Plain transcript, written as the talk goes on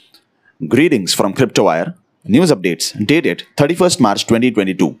Greetings from CryptoWire. News updates dated 31st March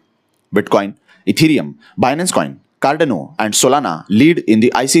 2022. Bitcoin, Ethereum, Binance Coin, Cardano, and Solana lead in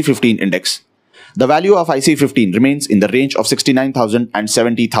the IC15 index. The value of IC15 remains in the range of 69,000 and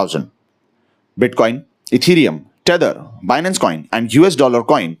 70,000. Bitcoin, Ethereum, Tether, Binance Coin, and US dollar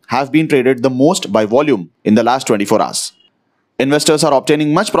coin have been traded the most by volume in the last 24 hours. Investors are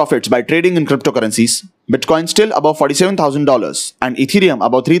obtaining much profits by trading in cryptocurrencies. Bitcoin still above $47,000 and Ethereum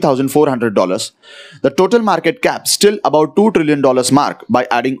above $3,400. The total market cap still about $2 trillion mark by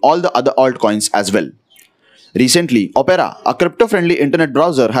adding all the other altcoins as well. Recently, Opera, a crypto-friendly internet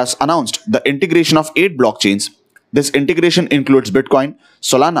browser, has announced the integration of 8 blockchains. This integration includes Bitcoin,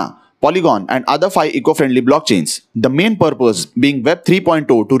 Solana, Polygon, and other 5 eco-friendly blockchains, the main purpose being Web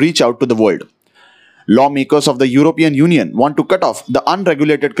 3.0 to reach out to the world. Lawmakers of the European Union want to cut off the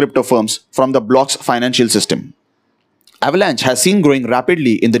unregulated crypto firms from the block's financial system. Avalanche has seen growing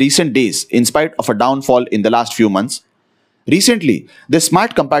rapidly in the recent days in spite of a downfall in the last few months. Recently, this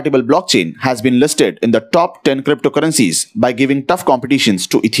smart compatible blockchain has been listed in the top 10 cryptocurrencies by giving tough competitions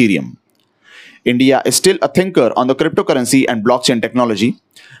to Ethereum. India is still a thinker on the cryptocurrency and blockchain technology.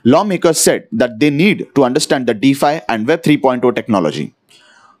 Lawmakers said that they need to understand the DeFi and Web 3.0 technology.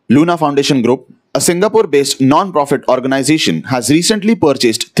 Luna Foundation Group, a Singapore-based non-profit organization, has recently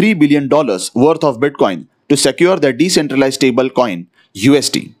purchased $3 billion worth of Bitcoin to secure their decentralized stablecoin,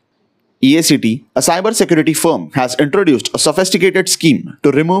 USD. EACT, a cybersecurity firm, has introduced a sophisticated scheme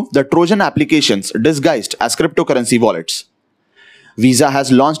to remove the Trojan applications disguised as cryptocurrency wallets. Visa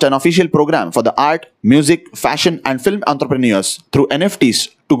has launched an official program for the art, music, fashion, and film entrepreneurs through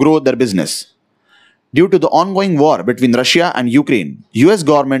NFTs to grow their business. Due to the ongoing war between Russia and Ukraine, US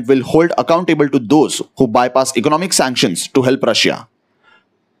government will hold accountable to those who bypass economic sanctions to help Russia.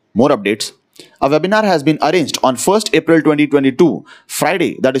 More updates. A webinar has been arranged on 1st April 2022,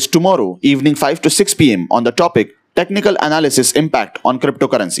 Friday, that is tomorrow, evening 5 to 6 p.m. on the topic Technical Analysis Impact on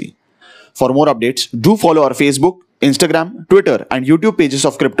Cryptocurrency. For more updates, do follow our Facebook, Instagram, Twitter, and YouTube pages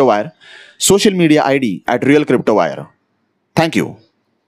of CryptoWire, social media ID at Real CryptoWire. Thank you.